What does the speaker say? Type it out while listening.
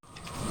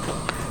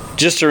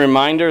Just a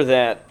reminder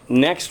that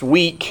next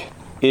week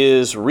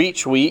is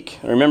Reach Week.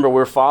 Remember,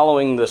 we're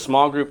following the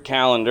small group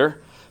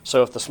calendar.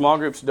 So if the small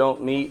groups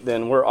don't meet,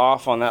 then we're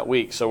off on that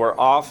week. So we're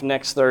off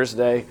next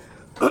Thursday,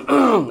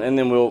 and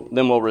then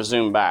we'll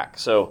resume back.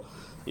 So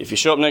if you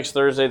show up next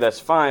Thursday, that's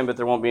fine, but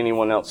there won't be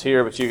anyone else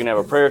here. But you can have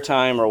a prayer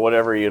time or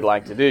whatever you'd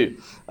like to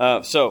do.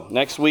 So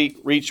next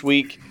week, Reach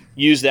Week,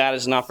 use that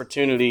as an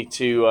opportunity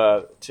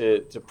to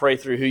pray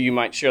through who you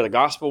might share the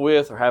gospel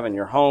with or have in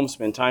your home,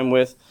 spend time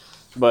with.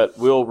 But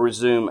we'll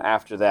resume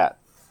after that.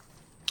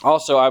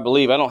 Also, I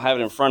believe, I don't have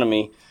it in front of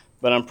me,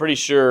 but I'm pretty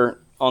sure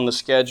on the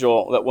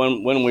schedule that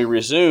when we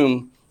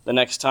resume, the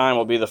next time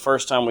will be the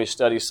first time we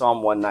study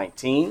Psalm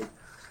 119.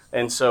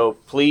 And so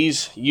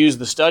please use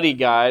the study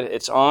guide.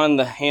 It's on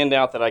the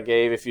handout that I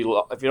gave. If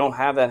you don't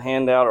have that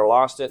handout or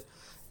lost it,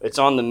 it's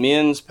on the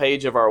men's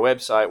page of our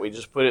website. We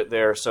just put it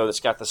there. So it's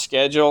got the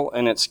schedule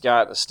and it's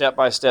got a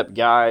step-by-step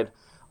guide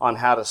on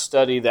how to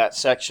study that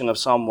section of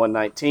Psalm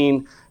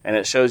 119, and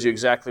it shows you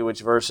exactly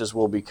which verses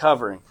we'll be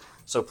covering.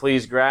 So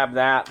please grab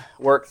that,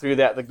 work through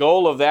that. The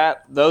goal of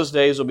those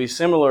days will be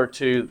similar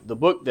to the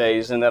book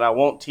days in that I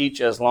won't teach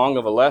as long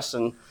of a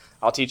lesson.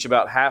 I'll teach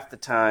about half the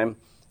time,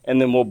 and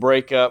then we'll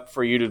break up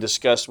for you to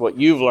discuss what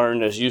you've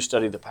learned as you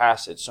study the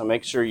passage. So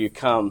make sure you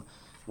come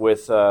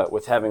with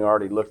having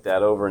already looked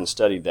that over and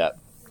studied that.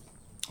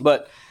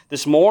 But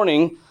this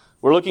morning,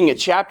 we're looking at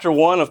chapter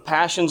 1 of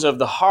Passions of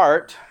the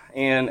Heart.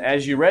 And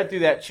as you read through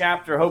that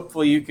chapter,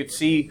 hopefully you could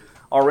see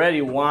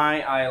already why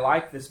I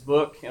like this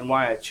book and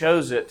why I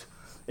chose it.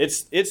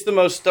 It's the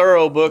most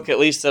thorough book, at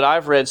least that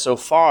I've read so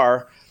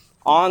far,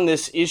 on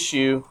this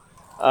issue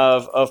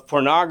of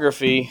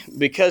pornography,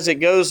 because he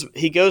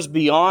goes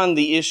beyond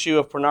the issue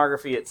of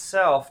pornography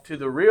itself to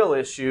the real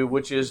issue,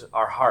 which is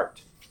our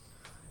heart.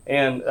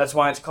 And that's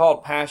why it's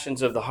called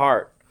Passions of the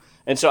Heart.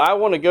 And so I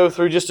want to go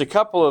through just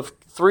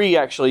three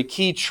actually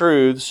key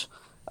truths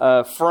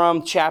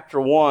from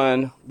chapter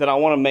 1 that I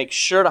want to make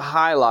sure to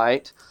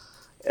highlight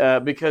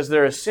because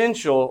they're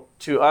essential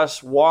to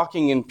us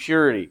walking in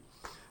purity.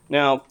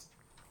 Now,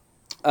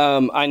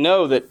 I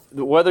know that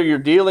whether you're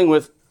dealing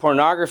with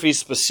pornography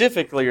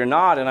specifically or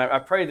not, and I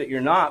pray that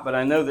you're not, but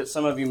I know that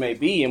some of you may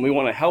be, and we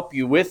want to help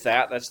you with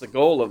that. That's the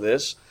goal of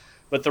this.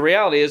 But the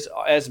reality is,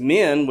 as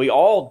men, we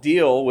all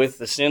deal with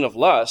the sin of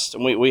lust,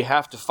 and we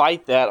have to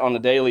fight that on a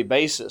daily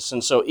basis.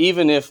 And so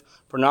even if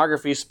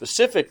pornography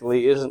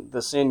specifically isn't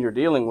the sin you're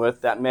dealing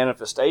with, that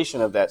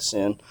manifestation of that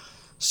sin,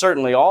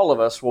 certainly all of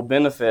us will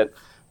benefit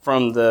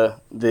from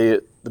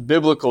the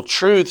biblical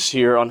truths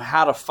here on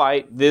how to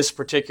fight this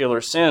particular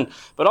sin.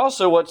 But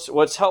also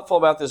what's helpful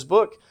about this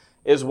book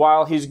is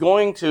while he's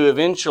going to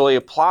eventually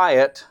apply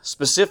it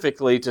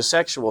specifically to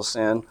sexual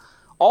sin,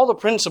 all the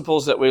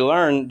principles that we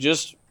learn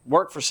just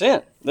work for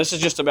sin. This is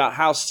just about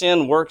how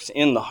sin works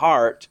in the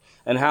heart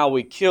and how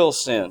we kill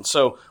sin.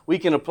 So we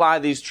can apply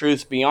these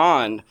truths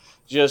beyond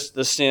just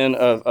the sin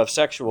of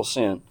sexual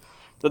sin.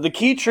 But the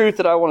key truth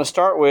that I want to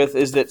start with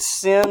is that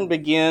sin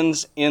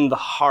begins in the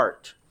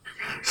heart.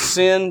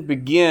 Sin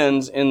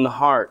begins in the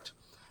heart.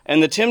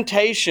 And the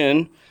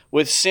temptation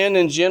with sin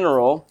in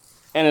general,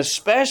 and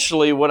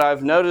especially what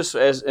I've noticed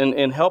as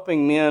in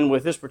helping men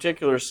with this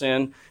particular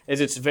sin,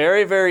 is it's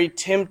very, very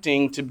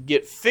tempting to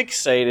get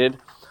fixated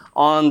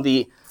on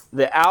the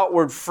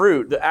outward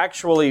fruit, the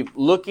actually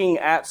looking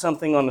at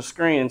something on the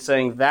screen and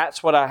saying,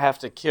 that's what I have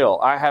to kill.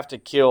 I have to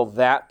kill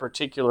that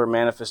particular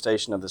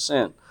manifestation of the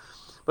sin.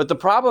 But the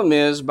problem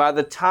is, by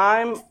the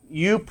time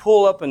you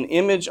pull up an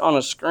image on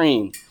a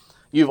screen,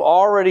 you've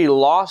already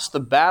lost the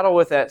battle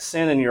with that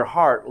sin in your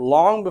heart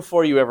long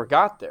before you ever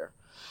got there.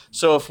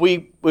 So if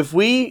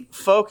we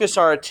focus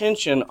our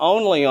attention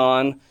only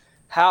on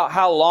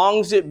how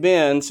long's it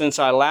been since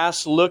I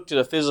last looked at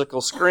a physical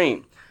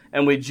screen,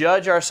 and we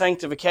judge our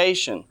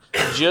sanctification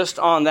just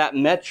on that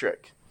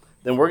metric,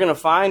 then we're going to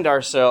find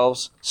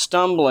ourselves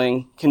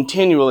stumbling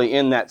continually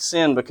in that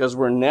sin because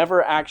we're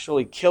never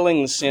actually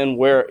killing the sin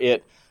where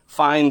it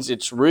finds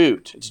its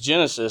root, its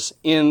genesis,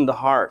 in the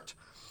heart.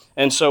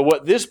 And so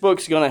what this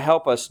book's going to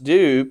help us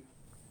do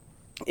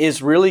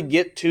is really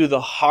get to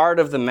the heart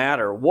of the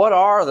matter. What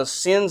are the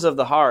sins of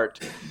the heart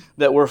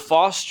that we're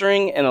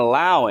fostering and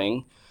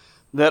allowing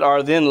that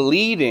are then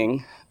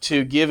leading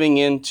to giving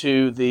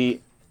into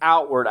the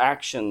outward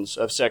actions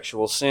of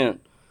sexual sin?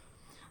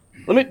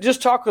 Let me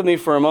just talk with me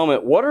for a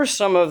moment. What are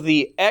some of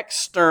the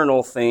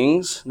external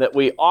things that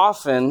we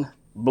often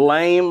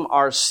blame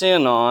our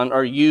sin on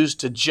or use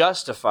to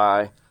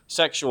justify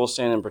sexual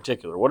sin in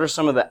particular? What are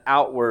some of the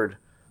outward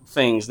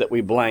things that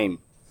we blame?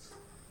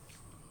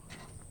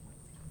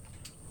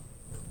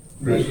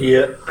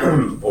 Media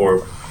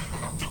or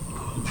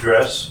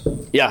dress.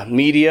 Yeah,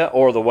 media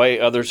or the way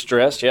others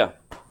dress. Yeah.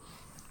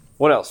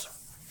 What else?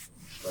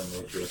 By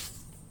nature.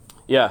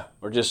 Yeah,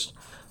 this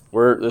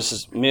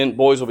is men,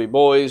 boys will be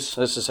boys.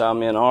 This is how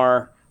men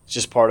are. It's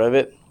just part of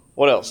it.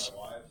 What else?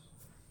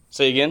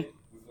 Say again?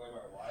 We blame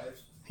our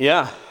wives.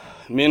 Yeah.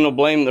 Men will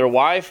blame their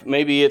wife.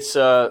 Maybe it's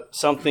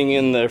something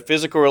in their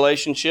physical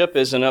relationship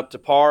isn't up to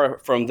par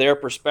from their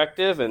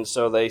perspective, and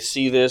so they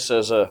see this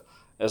as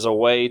a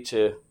way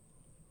to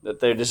that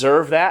they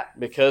deserve that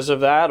because of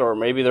that, or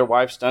maybe their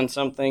wife's done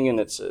something and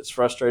it's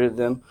frustrated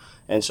them,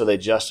 and so they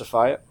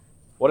justify it.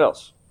 What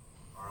else?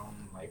 Our own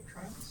life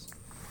trials.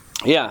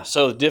 Yeah,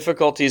 so the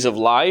difficulties of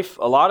life.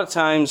 A lot of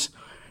times,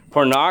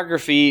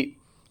 pornography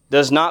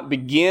does not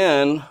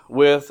begin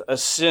with a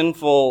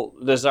sinful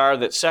desire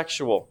that's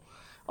sexual.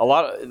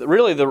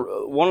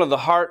 One of the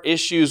heart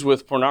issues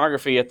with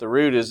pornography at the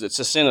root is it's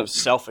a sin of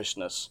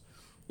selfishness.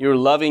 You're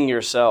loving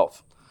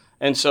yourself.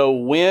 And so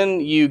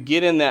when you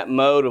get in that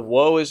mode of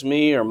woe is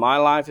me, or my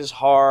life is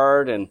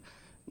hard and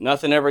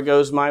nothing ever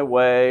goes my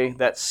way,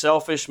 that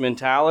selfish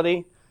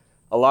mentality,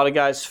 a lot of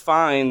guys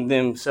find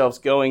themselves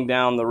going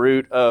down the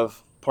route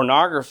of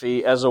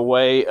pornography as a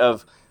way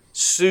of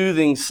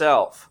soothing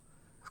self.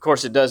 Of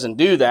course, it doesn't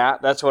do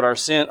that. That's what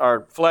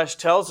our flesh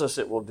tells us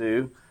it will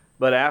do.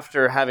 But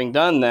after having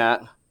done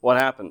that, what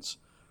happens?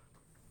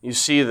 You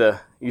see the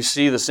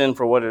sin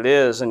for what it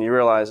is, and you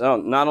realize, oh,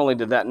 not only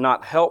did that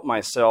not help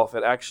myself,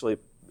 it actually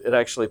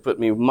put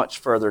me much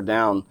further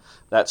down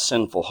that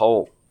sinful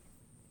hole.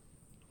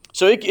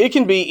 So it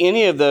can be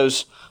any of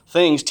those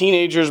things.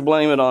 Teenagers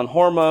blame it on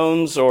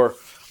hormones, or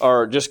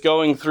just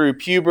going through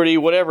puberty,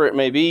 whatever it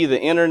may be. The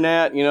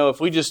internet, if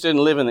we just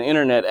didn't live in the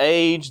internet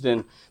age,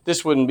 then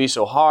this wouldn't be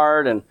so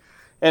hard. And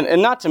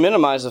not to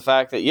minimize the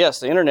fact that, yes,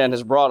 the internet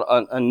has brought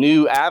a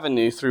new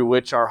avenue through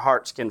which our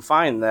hearts can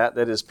find that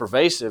is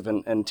pervasive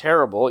and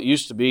terrible. It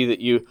used to be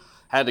that you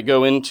had to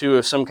go into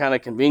some kind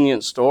of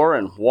convenience store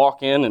and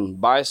walk in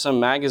and buy some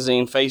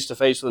magazine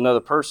face-to-face with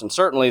another person.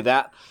 Certainly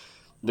that,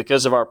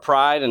 because of our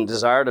pride and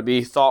desire to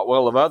be thought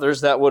well of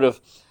others, that would have,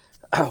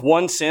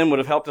 one sin would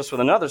have helped us with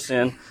another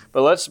sin.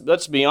 But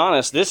let's be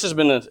honest, this has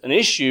been an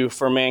issue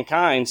for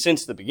mankind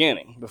since the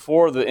beginning,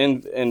 before the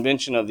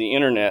invention of the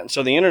internet. And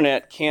so the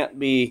internet can't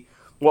be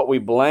what we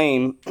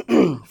blame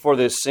for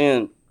this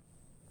sin.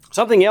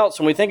 Something else,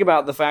 when we think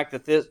about the fact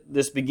that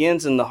this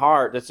begins in the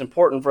heart, that's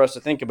important for us to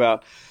think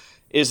about,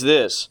 is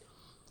this.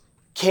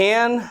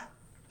 Can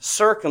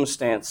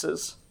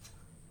circumstances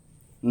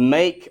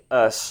make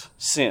us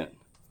sin?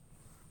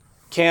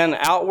 Can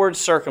outward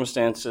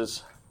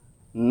circumstances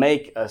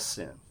make us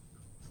sin?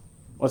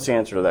 What's the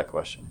answer to that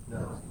question?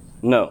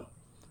 No,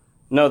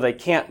 they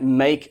can't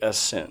make us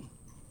sin.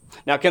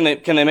 Now, can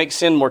they make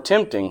sin more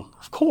tempting?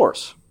 Of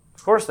course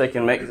they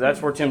can make.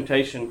 That's where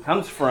temptation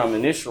comes from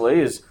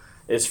initially,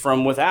 is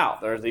from without.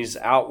 There are these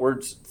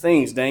outward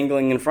things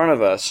dangling in front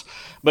of us.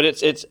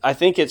 But I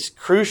think it's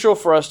crucial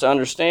for us to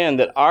understand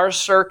that our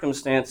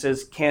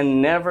circumstances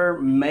can never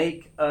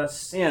make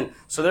us sin.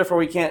 So therefore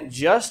we can't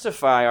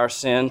justify our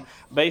sin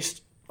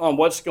based on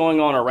what's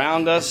going on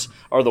around us,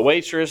 or the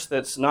waitress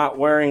that's not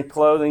wearing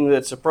clothing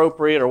that's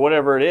appropriate, or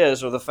whatever it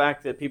is, or the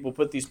fact that people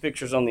put these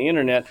pictures on the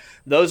internet.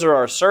 Those are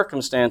our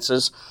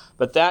circumstances,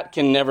 but that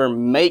can never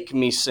make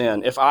me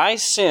sin. If I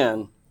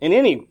sin in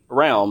any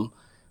realm,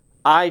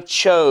 I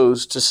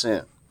chose to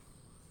sin.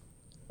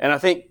 And I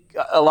think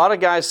a lot of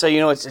guys say,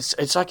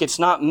 it's like it's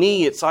not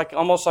me. It's like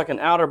almost like an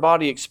outer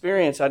body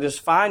experience. I just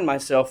find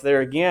myself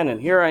there again,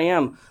 and here I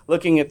am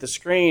looking at the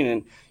screen,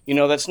 and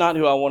that's not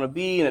who I want to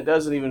be, and it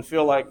doesn't even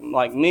feel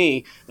like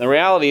me. The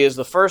reality is,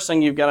 the first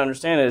thing you've got to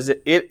understand is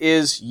that it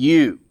is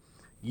you.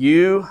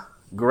 You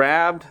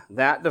grabbed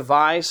that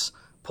device,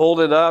 pulled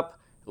it up,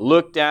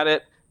 looked at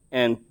it,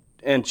 and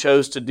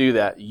chose to do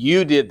that.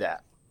 You did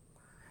that.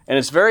 And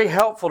it's very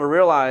helpful to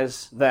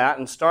realize that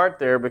and start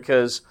there,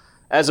 because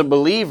as a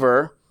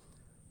believer,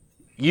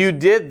 you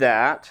did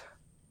that,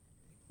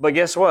 but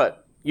guess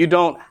what? You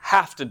don't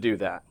have to do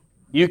that.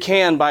 You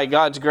can, by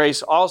God's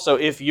grace also.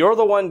 If you're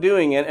the one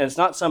doing it, and it's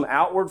not some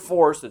outward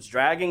force that's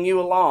dragging you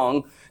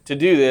along to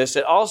do this,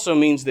 it also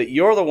means that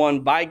you're the one,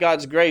 by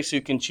God's grace,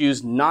 who can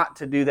choose not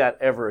to do that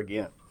ever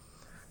again.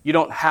 You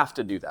don't have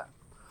to do that.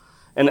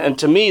 And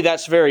to me,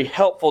 that's very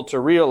helpful to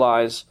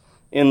realize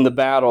in the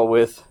battle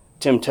with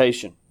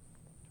temptation.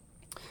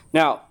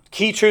 Now,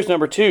 key truth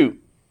number 2.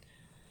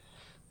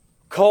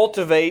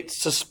 Cultivate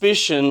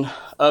suspicion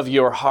of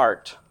your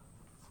heart.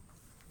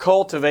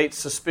 Cultivate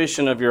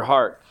suspicion of your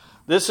heart.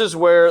 This is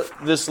where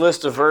this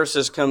list of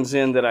verses comes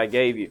in that I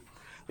gave you.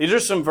 These are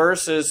some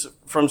verses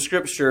from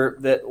Scripture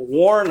that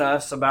warn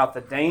us about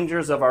the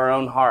dangers of our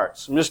own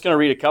hearts. I'm just going to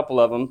read a couple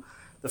of them.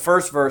 The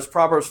first verse,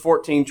 Proverbs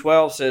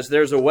 14:12 says,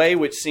 "There's a way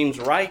which seems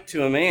right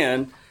to a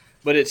man,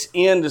 but its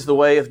end is the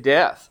way of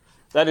death."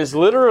 That is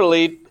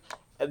literally,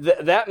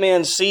 that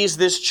man sees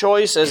this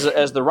choice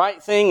as the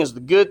right thing, as the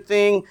good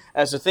thing,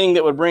 as the thing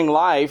that would bring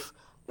life,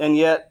 and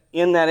yet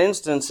in that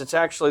instance, it's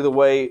actually the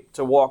way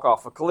to walk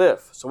off a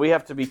cliff. So we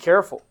have to be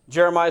careful.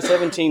 Jeremiah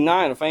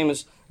 17:9, a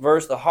famous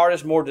verse, "The heart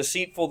is more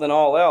deceitful than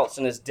all else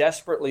and is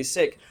desperately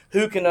sick.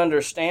 Who can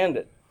understand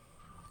it?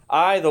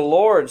 I, the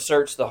Lord,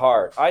 search the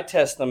heart. I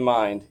test the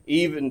mind,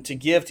 even to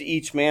give to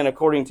each man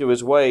according to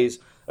his ways,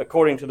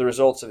 according to the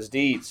results of his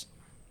deeds."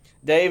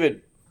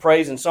 David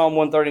prays in Psalm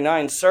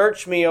 139,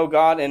 "Search me, O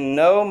God, and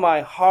know my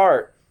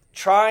heart.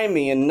 Try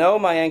me and know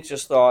my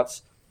anxious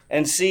thoughts,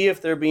 and see if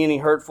there be any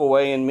hurtful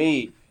way in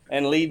me,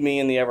 and lead me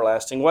in the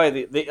everlasting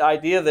way." The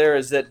idea there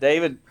is that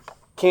David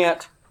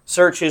can't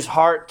search his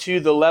heart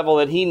to the level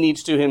that he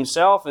needs to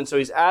himself. And so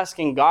he's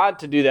asking God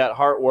to do that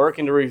heart work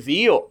and to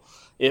reveal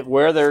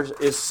where there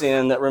is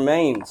sin that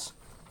remains.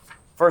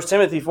 1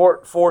 Timothy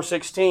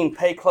 4:16,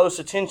 pay close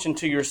attention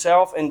to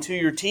yourself and to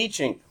your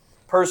teaching.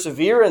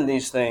 Persevere in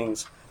these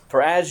things,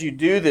 for as you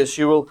do this,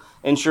 you will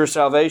ensure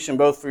salvation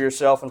both for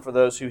yourself and for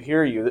those who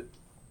hear you.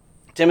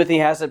 Timothy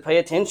has to pay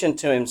attention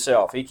to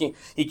himself.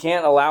 He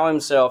can't allow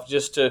himself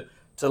just to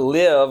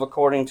live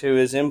according to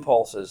his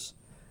impulses.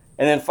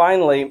 And then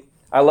finally,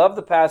 I love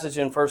the passage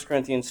in 1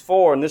 Corinthians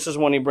 4, and this is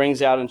one he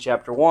brings out in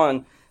chapter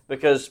 1,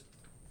 because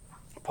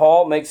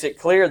Paul makes it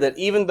clear that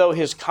even though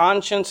his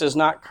conscience is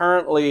not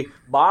currently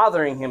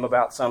bothering him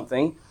about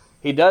something,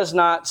 he does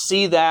not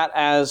see that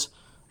as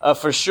a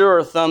for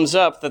sure thumbs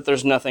up that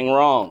there's nothing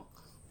wrong.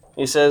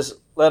 He says,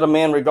 let a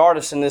man regard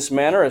us in this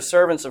manner as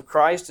servants of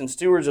Christ and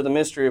stewards of the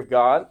mystery of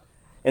God.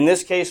 In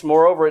this case,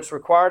 moreover, it's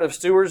required of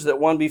stewards that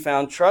one be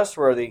found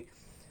trustworthy.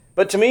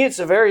 But to me, it's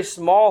a very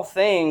small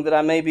thing that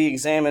I may be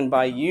examined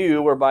by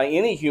you or by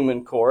any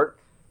human court.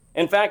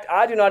 In fact,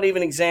 I do not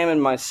even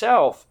examine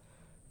myself,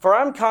 for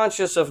I'm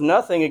conscious of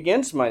nothing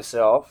against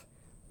myself,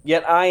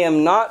 yet I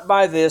am not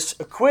by this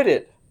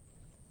acquitted.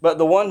 But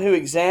the one who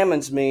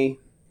examines me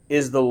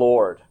is the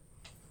Lord.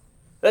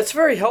 That's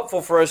very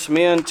helpful for us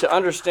men to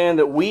understand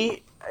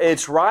that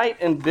it's right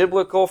and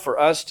biblical for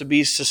us to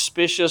be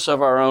suspicious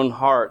of our own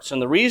hearts.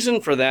 And the reason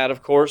for that,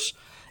 of course,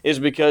 is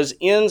because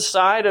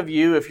inside of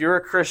you, if you're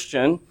a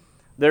Christian,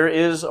 there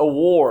is a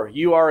war.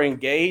 You are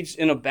engaged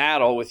in a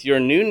battle with your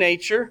new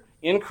nature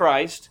in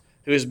Christ,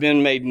 who has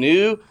been made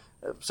new.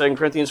 2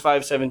 Corinthians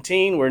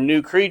 5:17, we're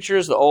new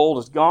creatures. The old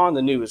is gone,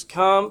 the new has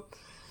come.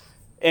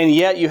 And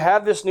yet you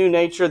have this new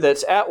nature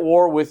that's at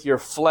war with your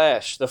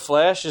flesh. The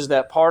flesh is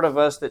that part of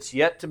us that's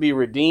yet to be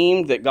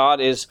redeemed, that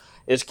God is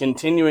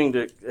continuing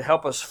to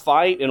help us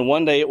fight, and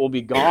one day it will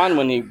be gone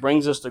when He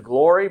brings us to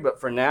glory.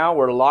 But for now,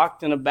 we're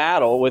locked in a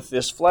battle with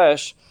this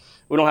flesh.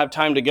 We don't have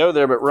time to go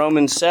there, but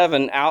Romans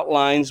 7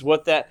 outlines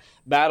what that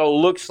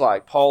battle looks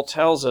like. Paul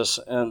tells us,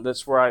 and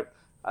that's where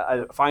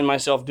I find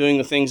myself doing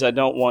the things I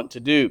don't want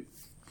to do.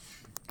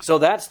 So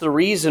that's the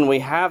reason we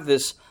have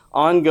this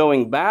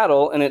ongoing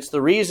battle, and it's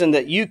the reason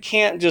that you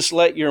can't just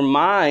let your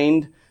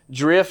mind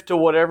drift to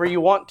whatever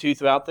you want to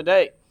throughout the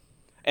day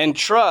and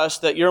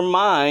trust that your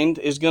mind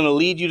is going to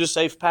lead you to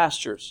safe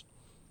pastures.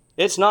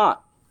 It's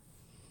not.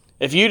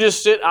 If you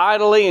just sit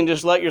idly and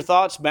just let your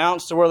thoughts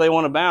bounce to where they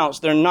want to bounce,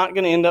 they're not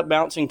going to end up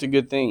bouncing to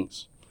good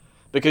things,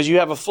 because you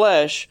have a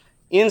flesh.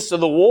 The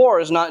war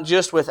is not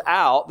just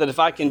without, that if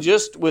I can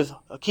just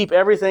keep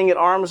everything at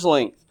arm's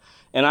length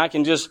and I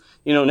can just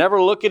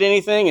never look at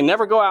anything and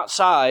never go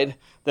outside,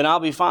 then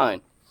I'll be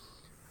fine.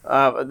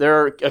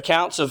 There are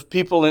accounts of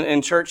people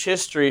in church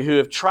history who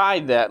have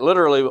tried that.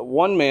 Literally,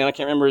 one man, I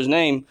can't remember his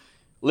name,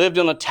 lived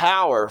in a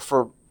tower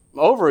for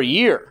over a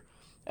year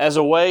as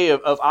a way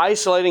of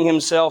isolating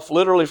himself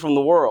literally from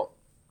the world.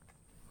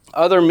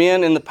 Other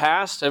men in the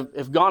past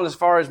have gone as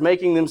far as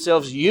making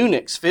themselves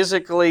eunuchs,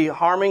 physically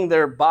harming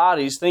their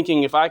bodies,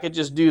 thinking if I could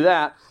just do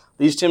that,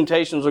 these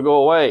temptations will go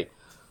away.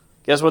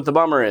 Guess what the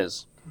bummer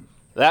is?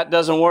 That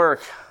doesn't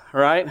work,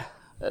 right?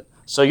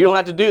 So you don't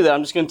have to do that.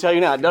 I'm just going to tell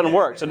you now, it doesn't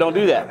work, so don't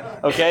do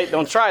that. Okay?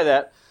 Don't try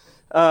that.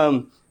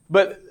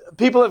 But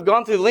people have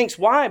gone through the links.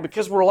 Why?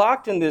 Because we're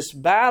locked in this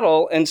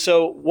battle. And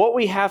so what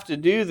we have to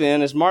do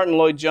then, as Martin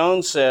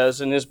Lloyd-Jones says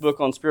in his book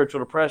on spiritual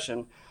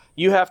depression,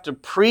 you have to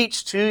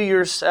preach to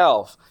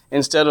yourself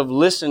instead of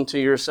listen to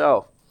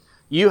yourself.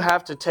 You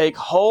have to take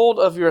hold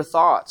of your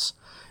thoughts.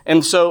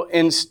 And so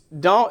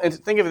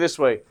think of it this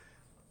way.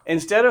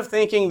 Instead of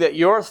thinking that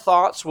your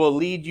thoughts will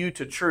lead you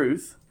to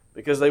truth,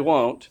 because they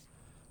won't,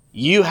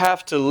 you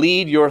have to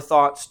lead your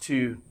thoughts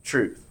to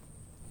truth.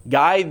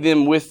 Guide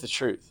them with the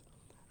truth.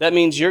 That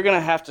means you're going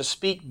to have to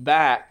speak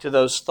back to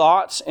those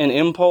thoughts and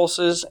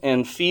impulses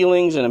and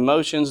feelings and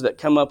emotions that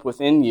come up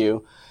within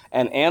you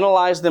and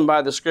analyze them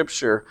by the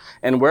Scripture.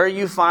 And where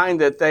you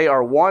find that they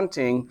are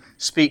wanting,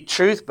 speak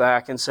truth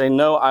back and say,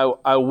 no,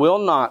 I will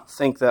not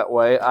think that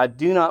way. I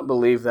do not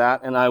believe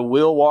that, and I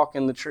will walk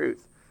in the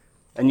truth.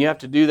 And you have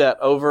to do that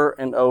over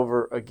and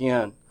over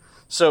again.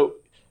 So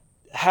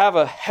have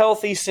a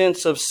healthy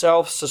sense of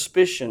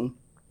self-suspicion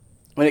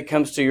when it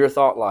comes to your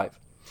thought life.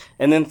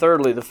 And then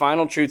thirdly, the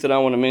final truth that I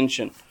want to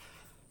mention,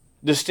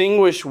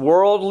 distinguish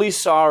worldly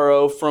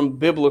sorrow from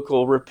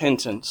biblical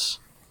repentance.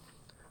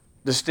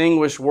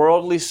 Distinguish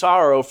worldly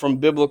sorrow from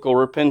biblical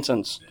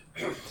repentance.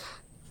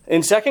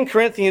 In 2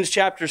 Corinthians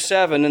chapter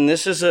 7, and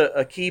this is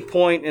a key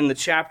point in the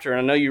chapter,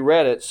 and I know you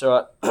read it,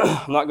 so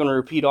I'm not going to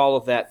repeat all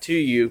of that to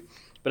you,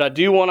 but I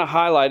do want to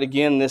highlight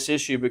again this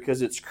issue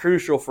because it's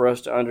crucial for us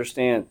to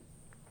understand.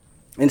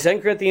 In 2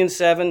 Corinthians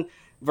 7,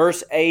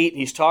 verse 8,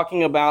 he's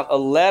talking about a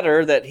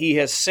letter that he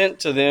has sent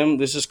to them.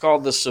 This is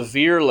called the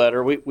severe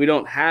letter. We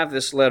don't have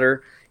this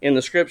letter in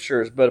the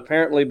Scriptures, but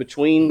apparently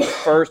between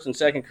 1 and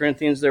 2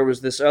 Corinthians there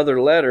was this other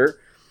letter.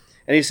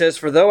 And he says,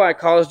 for though I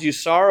caused you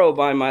sorrow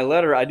by my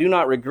letter, I do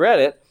not regret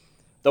it,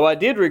 though I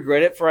did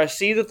regret it, for I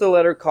see that the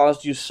letter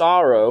caused you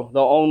sorrow,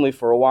 though only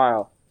for a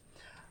while.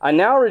 I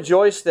now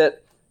rejoice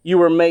that you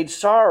were made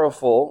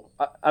sorrowful.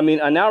 I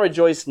now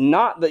rejoice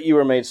not that you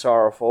were made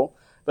sorrowful,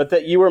 but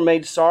that you were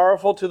made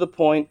sorrowful to the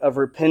point of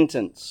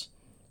repentance.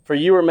 For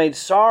you were made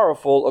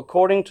sorrowful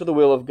according to the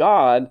will of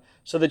God,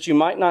 so that you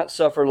might not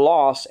suffer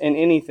loss in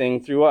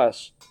anything through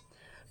us.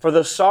 For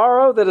the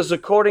sorrow that is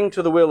according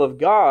to the will of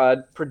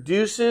God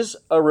produces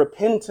a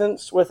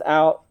repentance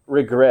without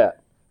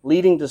regret,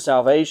 leading to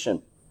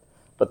salvation.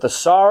 But the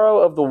sorrow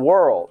of the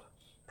world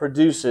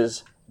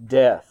produces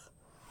death.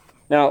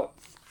 Now,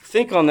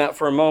 think on that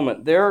for a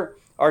moment. There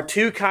are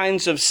two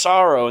kinds of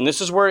sorrow, and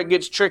this is where it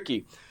gets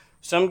tricky.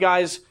 Some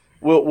guys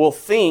will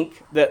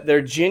think that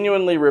they're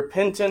genuinely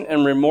repentant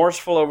and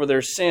remorseful over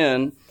their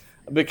sin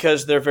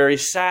because they're very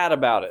sad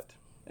about it,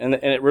 and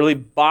it really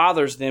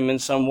bothers them in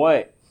some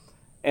way.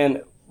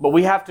 But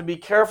we have to be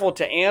careful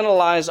to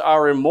analyze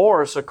our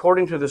remorse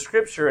according to the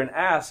Scripture and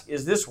ask,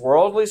 is this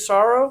worldly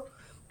sorrow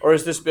or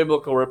is this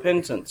biblical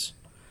repentance?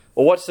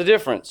 Well, what's the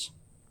difference?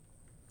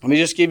 Let me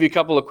just give you a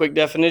couple of quick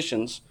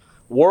definitions.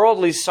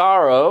 Worldly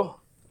sorrow,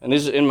 and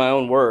this is in my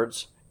own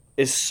words,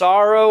 is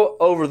sorrow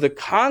over the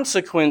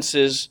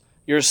consequences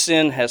your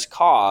sin has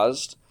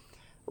caused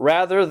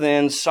rather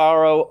than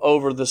sorrow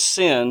over the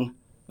sin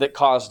that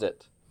caused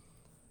it.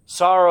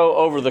 Sorrow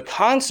over the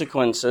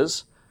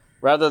consequences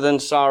rather than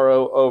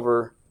sorrow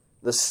over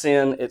the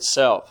sin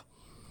itself.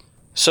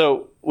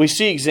 So we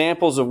see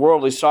examples of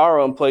worldly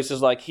sorrow in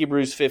places like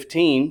Hebrews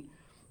 15.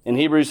 In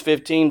Hebrews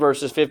 15,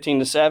 verses 15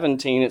 to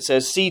 17, it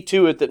says, "See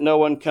to it that no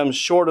one comes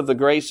short of the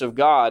grace of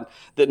God,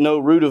 that no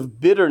root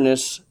of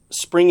bitterness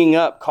springing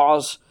up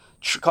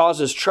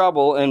causes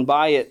trouble, and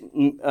by it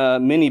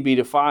many be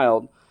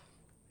defiled.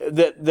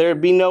 That there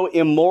be no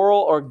immoral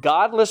or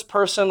godless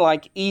person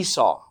like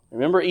Esau."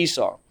 Remember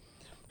Esau,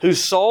 who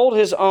sold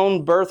his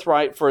own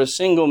birthright for a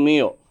single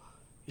meal.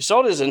 He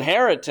sold his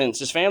inheritance,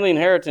 his family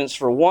inheritance,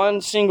 for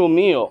one single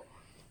meal.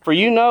 For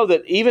you know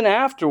that even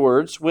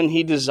afterwards, when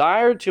he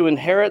desired to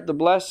inherit the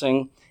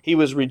blessing, he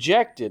was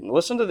rejected. And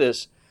listen to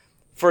this.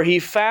 For he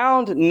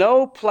found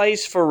no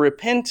place for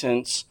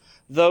repentance,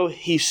 though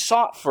he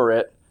sought for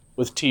it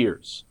with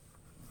tears.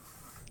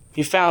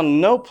 He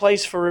found no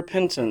place for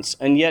repentance,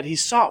 and yet he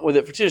sought with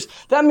it for tears.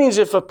 That means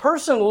if a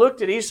person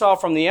looked at Esau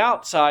from the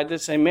outside,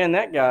 they'd say, man,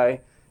 that guy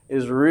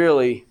is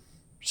really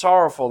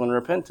sorrowful and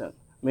repentant.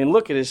 I mean,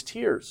 look at his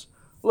tears.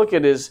 Look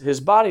at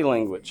his body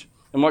language.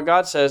 And what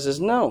God says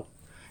is no.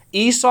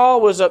 Esau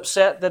was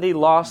upset that he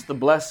lost the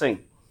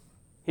blessing.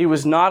 He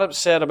was not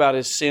upset about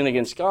his sin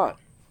against God.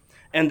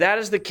 And that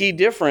is the key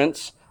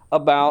difference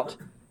about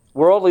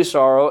worldly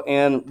sorrow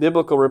and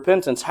biblical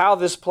repentance. How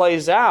this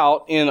plays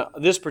out in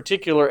this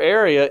particular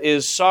area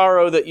is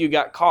sorrow that you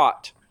got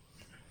caught.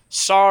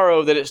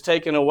 Sorrow that it's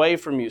taken away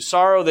from you.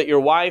 Sorrow that your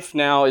wife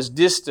now is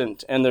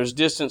distant and there's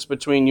distance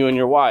between you and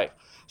your wife.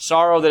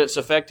 Sorrow that it's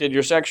affected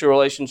your sexual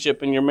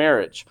relationship and your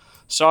marriage.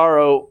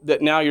 Sorrow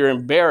that now you're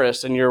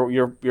embarrassed and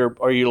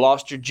you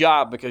lost your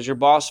job because your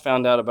boss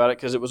found out about it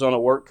because it was on a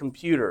work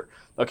computer.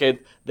 Okay,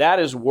 that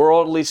is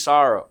worldly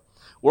sorrow.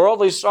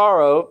 Worldly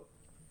sorrow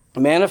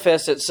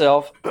manifests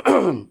itself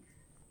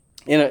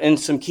in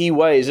some key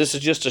ways. This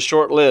is just a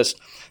short list.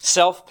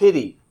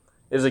 Self-pity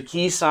is a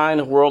key sign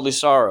of worldly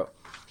sorrow.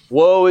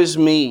 Woe is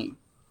me.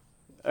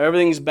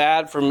 Everything's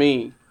bad for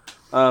me.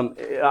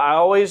 I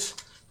always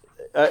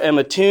am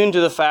attuned to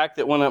the fact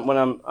that when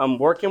I'm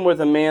working with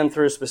a man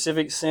through a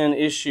specific sin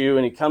issue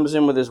and he comes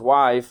in with his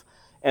wife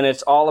and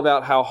it's all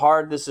about how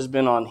hard this has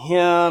been on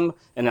him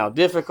and how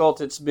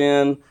difficult it's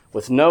been,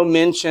 with no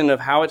mention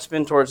of how it's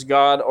been towards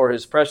God or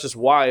his precious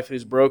wife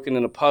who's broken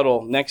in a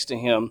puddle next to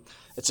him,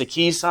 it's a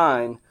key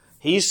sign.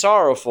 He's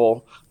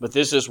sorrowful, but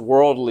this is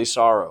worldly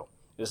sorrow.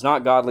 It's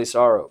not godly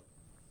sorrow.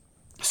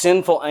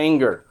 Sinful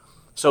anger.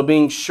 So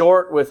being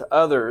short with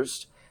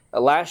others,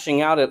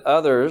 lashing out at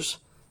others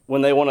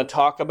when they want to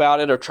talk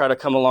about it or try to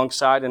come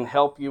alongside and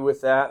help you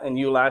with that, and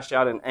you lash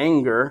out in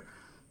anger,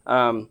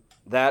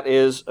 that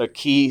is a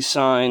key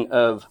sign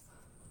of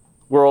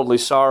worldly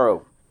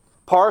sorrow.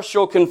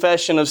 Partial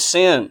confession of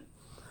sin.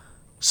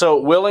 So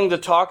willing to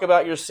talk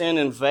about your sin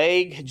in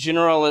vague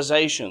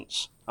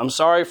generalizations. I'm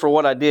sorry for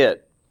what I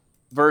did.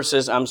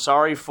 Versus I'm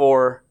sorry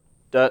for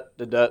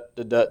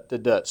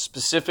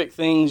specific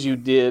things you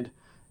did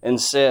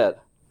and said.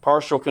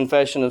 Partial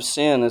confession of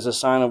sin is a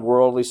sign of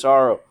worldly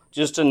sorrow.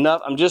 Just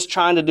enough. I'm just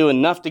trying to do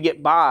enough to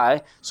get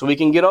by so we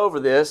can get over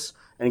this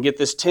and get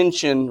this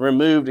tension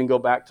removed and go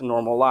back to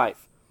normal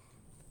life.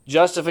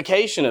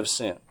 Justification of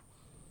sin.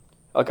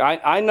 Look,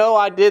 I know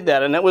I did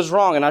that and that was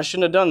wrong and I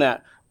shouldn't have done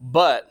that,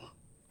 but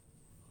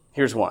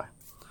here's why.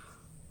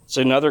 It's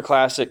another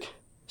classic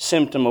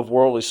symptom of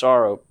worldly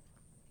sorrow.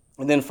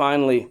 And then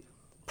finally,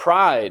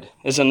 pride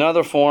is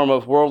another form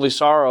of worldly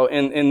sorrow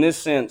in this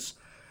sense.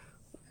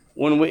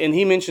 And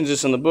he mentions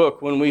this in the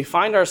book, when we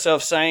find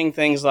ourselves saying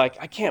things like,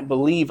 I can't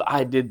believe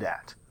I did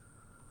that.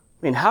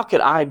 I mean, how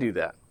could I do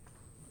that?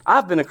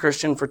 I've been a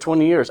Christian for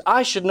 20 years.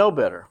 I should know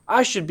better.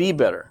 I should be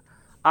better.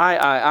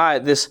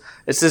 It's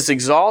this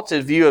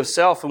exalted view of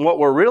self, and what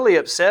we're really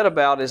upset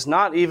about is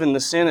not even the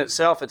sin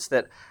itself. It's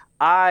that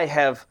I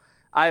have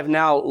I have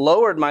now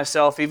lowered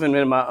myself even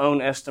in my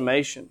own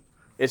estimation.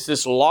 It's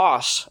this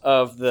loss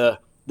of the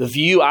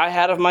view I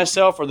had of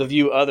myself or the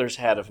view others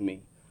had of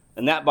me.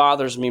 And that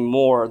bothers me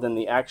more than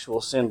the actual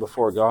sin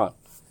before God.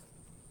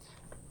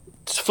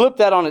 To flip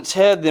that on its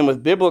head then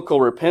with biblical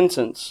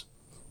repentance.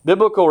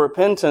 Biblical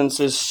repentance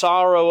is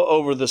sorrow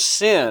over the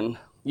sin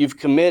you've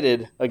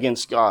committed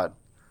against God.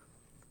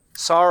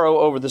 Sorrow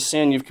over the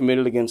sin you've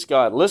committed against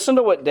God. Listen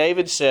to what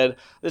David said.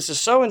 This is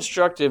so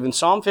instructive. In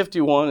Psalm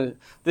 51,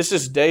 this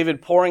is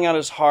David pouring out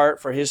his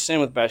heart for his sin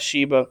with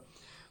Bathsheba.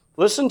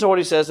 Listen to what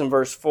he says in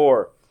verse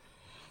 4.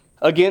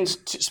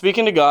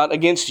 Speaking to God,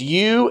 against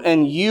you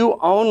and you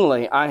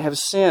only I have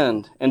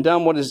sinned and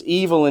done what is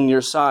evil in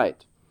your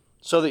sight,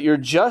 so that you're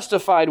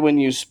justified when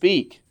you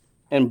speak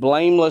and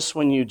blameless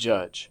when you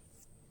judge.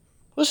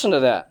 Listen to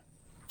that.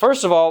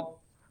 First of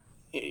all,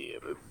 we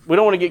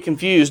don't want to get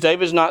confused.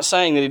 David's not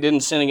saying that he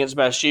didn't sin against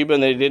Bathsheba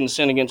and that he didn't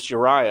sin against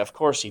Uriah. Of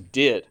course he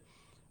did.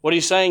 What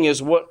he's saying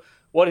is what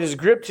has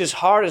gripped his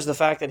heart is the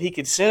fact that he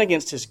could sin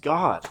against his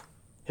God.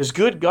 His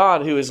good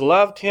God who has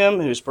loved him,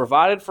 who has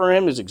provided for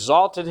him, who's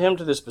exalted him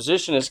to this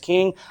position as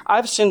king.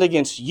 I've sinned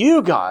against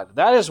you, God.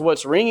 That is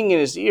what's ringing in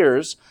his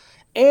ears.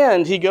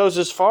 And he goes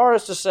as far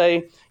as to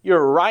say,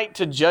 you're right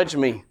to judge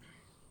me.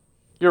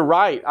 You're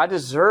right. I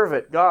deserve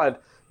it, God,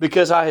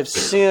 because I have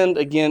sinned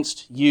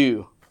against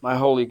you, my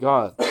holy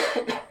God.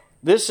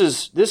 This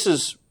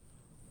is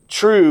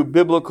true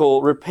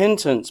biblical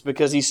repentance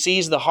because he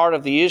sees the heart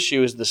of the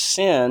issue as the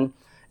sin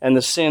and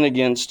the sin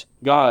against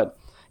God.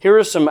 Here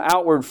are some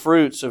outward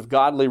fruits of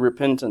godly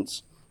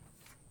repentance.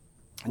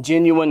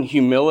 Genuine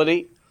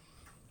humility.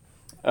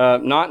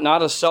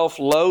 Not a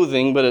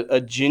self-loathing, but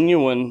a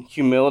genuine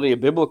humility, a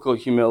biblical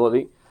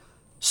humility.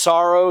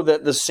 Sorrow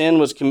that the sin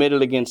was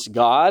committed against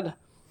God.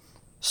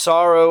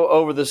 Sorrow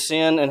over the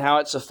sin and how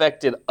it's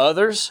affected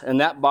others,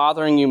 and that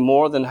bothering you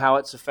more than how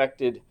it's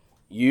affected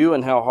you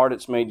and how hard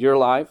it's made your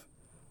life.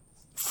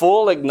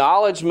 Full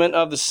acknowledgement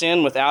of the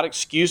sin without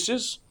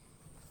excuses.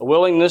 A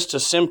willingness to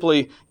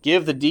simply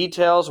give the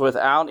details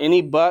without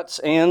any buts,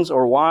 ands,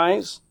 or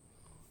whys.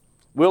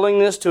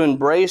 Willingness to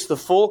embrace the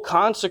full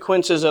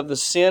consequences of the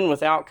sin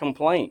without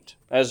complaint,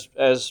 as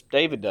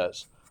David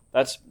does.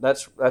 That's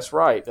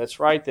right. That's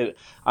right that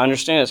I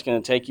understand it's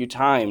going to take you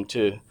time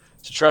to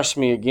trust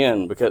me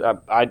again because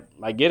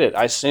I get it.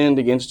 I sinned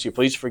against you.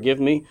 Please forgive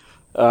me.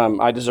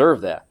 I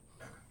deserve that.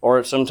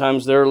 Or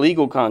sometimes there are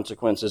legal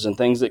consequences and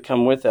things that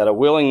come with that. A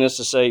willingness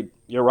to say,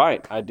 you're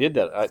right, I did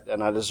that,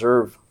 and I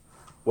deserve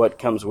what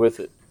comes with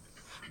it.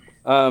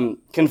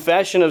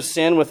 Confession of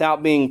sin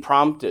without being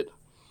prompted.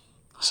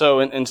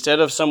 So instead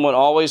of someone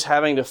always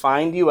having to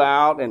find you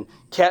out and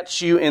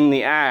catch you in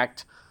the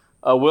act,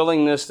 a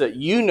willingness that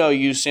you know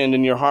you sinned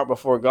in your heart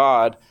before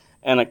God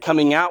and a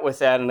coming out with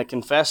that and a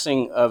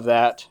confessing of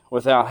that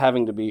without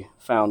having to be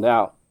found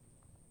out.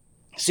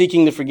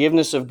 Seeking the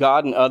forgiveness of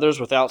God and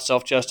others without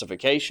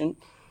self-justification.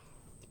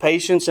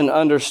 Patience and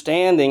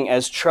understanding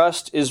as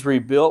trust is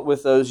rebuilt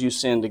with those you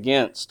sinned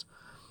against.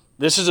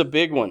 This is a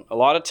big one. A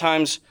lot of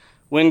times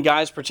when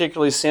guys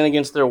particularly sin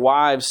against their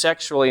wives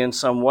sexually in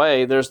some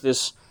way, there's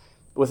this,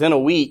 within a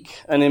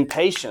week, an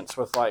impatience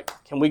with like,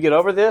 can we get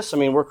over this? I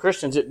mean, we're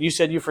Christians. You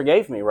said you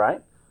forgave me,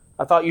 right?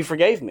 I thought you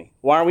forgave me.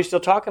 Why are we still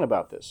talking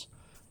about this?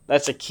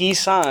 That's a key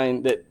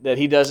sign that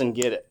he doesn't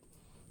get it.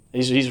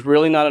 He's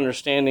really not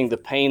understanding the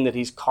pain that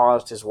he's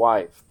caused his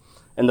wife.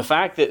 And the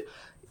fact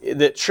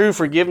that true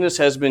forgiveness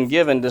has been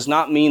given does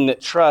not mean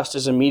that trust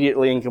is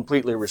immediately and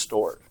completely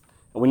restored.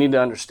 And we need to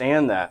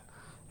understand that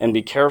and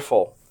be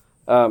careful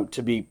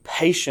to be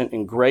patient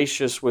and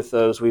gracious with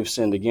those we've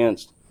sinned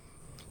against.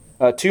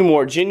 Two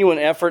more, genuine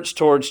efforts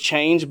towards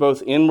change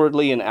both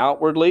inwardly and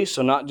outwardly.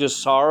 So not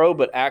just sorrow,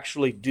 but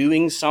actually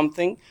doing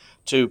something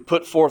to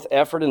put forth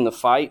effort in the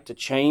fight to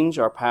change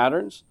our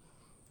patterns.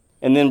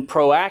 And then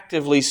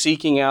proactively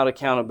seeking out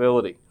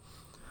accountability.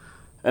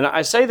 And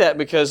I say that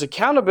because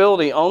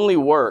accountability only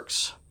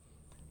works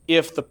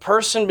if the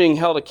person being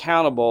held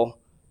accountable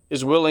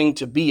is willing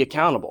to be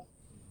accountable.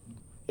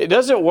 It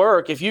doesn't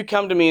work if you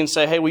come to me and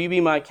say, hey, will you be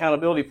my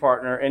accountability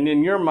partner? And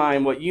in your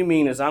mind, what you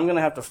mean is I'm going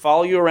to have to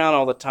follow you around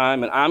all the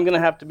time and I'm going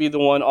to have to be the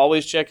one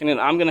always checking in.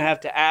 I'm going to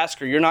have to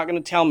ask or you're not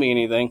going to tell me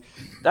anything.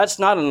 That's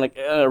not an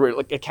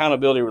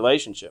accountability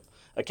relationship.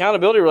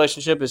 Accountability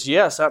relationship is,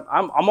 yes,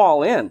 I'm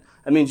all in.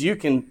 That means you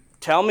can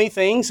tell me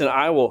things and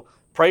I will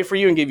pray for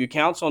you and give you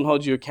counsel and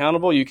hold you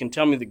accountable. You can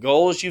tell me the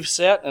goals you've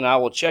set and I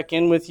will check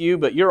in with you,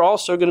 but you're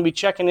also going to be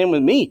checking in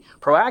with me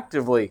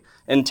proactively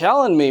and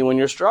telling me when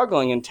you're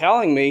struggling and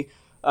telling me,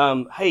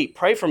 hey,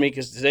 pray for me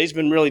because today's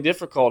been really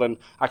difficult and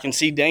I can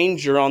see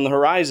danger on the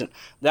horizon.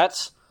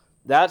 That's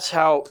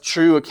how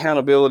true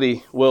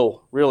accountability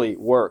will really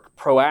work,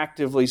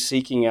 proactively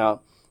seeking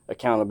out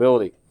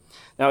accountability.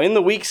 Now, in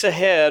the weeks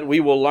ahead, we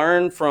will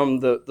learn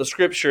from the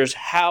Scriptures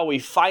how we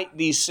fight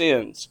these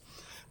sins.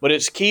 But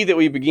it's key that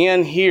we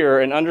begin here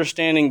in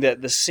understanding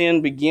that the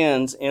sin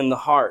begins in the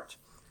heart.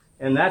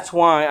 And that's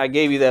why I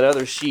gave you that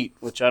other sheet,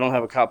 which I don't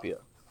have a copy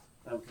of.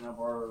 Can I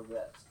borrow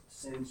that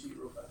sin sheet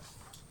real fast?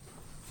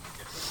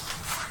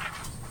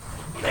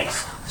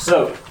 Thanks.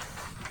 So,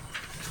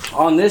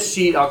 On this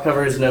sheet, I'll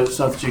cover his notes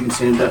so that you can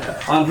see him.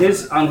 But on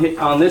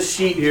this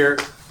sheet here,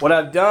 what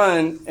I've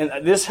done, and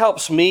this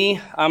helps me.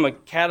 I'm a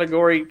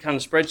category kind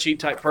of spreadsheet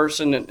type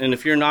person, and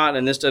if you're not,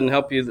 and this doesn't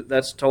help you,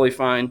 that's totally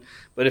fine.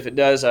 But if it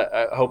does,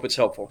 I hope it's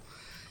helpful.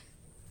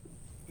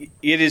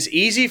 It is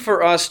easy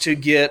for us to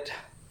get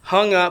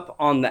hung up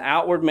on the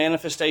outward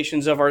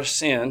manifestations of our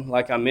sin,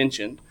 like I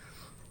mentioned,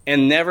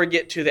 and never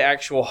get to the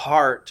actual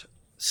heart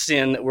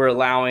sin that we're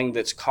allowing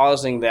that's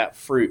causing that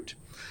fruit.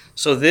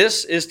 So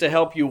this is to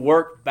help you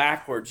work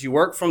backwards. You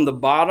work from the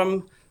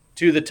bottom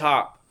to the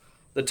top.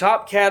 The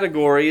top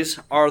categories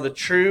are the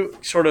true,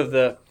 sort of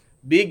the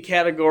big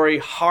category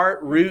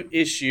heart root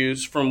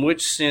issues from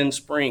which sin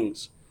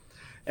springs.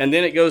 And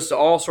then it goes to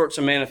all sorts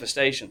of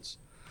manifestations.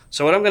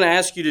 So what I'm going to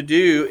ask you to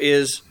do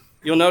is,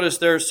 you'll notice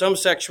there are some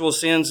sexual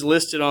sins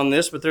listed on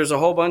this, but there's a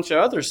whole bunch of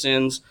other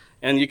sins,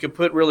 and you could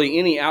put really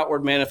any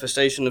outward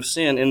manifestation of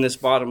sin in this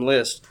bottom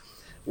list.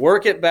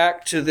 Work it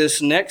back to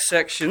this next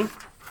section,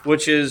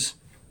 which is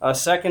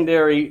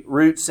secondary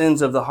root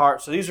sins of the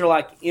heart. So these are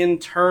like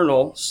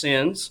internal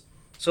sins.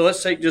 So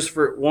let's take just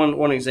for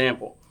one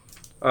example.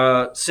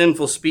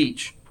 Sinful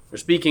speech, or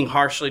speaking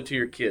harshly to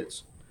your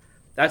kids.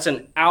 That's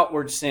an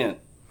outward sin,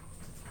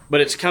 but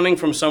it's coming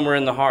from somewhere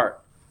in the heart.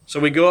 So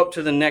we go up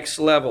to the next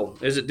level.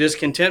 Is it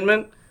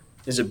discontentment?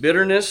 Is it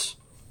bitterness?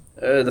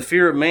 The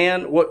fear of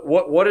man?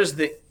 What is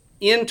the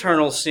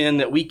internal sin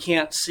that we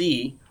can't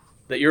see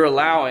that you're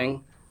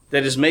allowing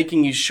that is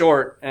making you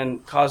short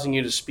and causing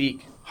you to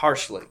speak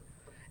harshly?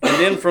 And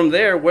then from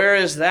there, where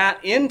is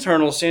that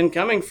internal sin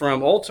coming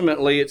from?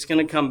 Ultimately, it's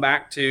going to come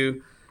back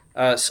to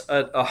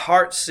a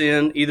heart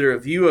sin, either a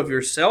view of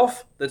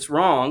yourself that's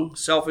wrong,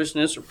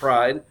 selfishness or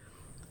pride,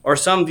 or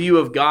some view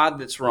of God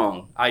that's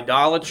wrong.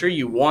 Idolatry,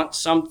 you want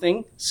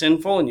something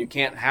sinful and you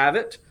can't have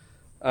it,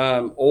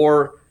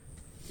 or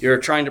you're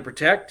trying to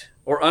protect,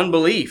 or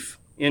unbelief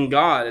in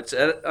God. It's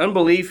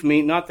unbelief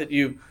means not that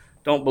you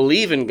don't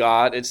believe in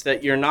God, it's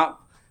that you're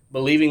not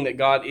believing that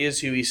God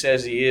is who he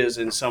says he is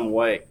in some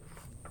way.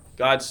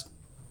 God's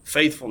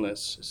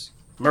faithfulness, his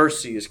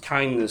mercy, his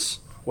kindness,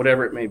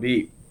 whatever it may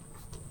be.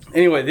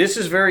 Anyway, this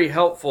is very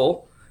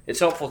helpful.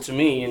 It's helpful to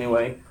me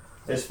anyway,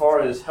 as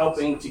far as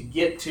helping to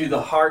get to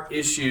the heart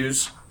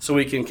issues so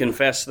we can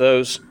confess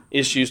those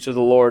issues to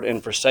the Lord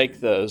and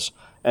forsake those.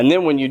 And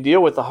then when you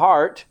deal with the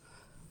heart,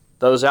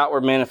 those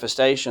outward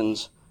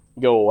manifestations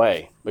go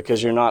away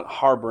because you're not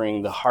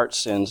harboring the heart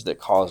sins that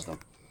cause them.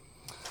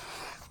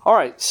 All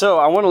right, so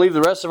I want to leave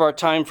the rest of our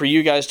time for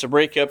you guys to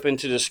break up and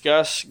to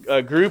discuss.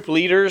 Group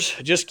leaders,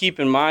 just keep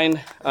in mind,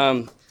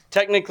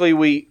 technically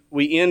we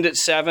end at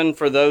 7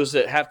 for those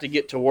that have to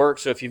get to work.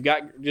 So if you've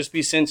got, just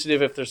be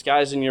sensitive if there's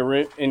guys in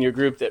your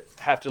group that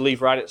have to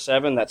leave right at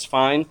 7, that's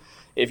fine.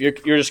 If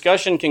your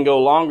discussion can go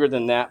longer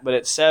than that, but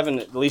at 7,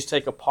 at least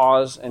take a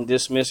pause and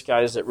dismiss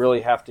guys that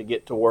really have to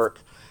get to work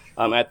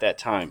at that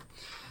time.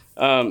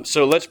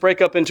 So let's break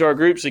up into our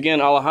groups.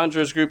 Again,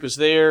 Alejandro's group is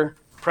there,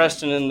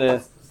 Preston in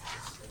the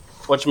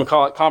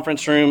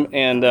conference room,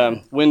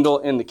 and Wendell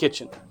in the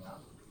kitchen.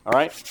 All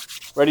right?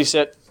 Ready,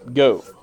 set, go.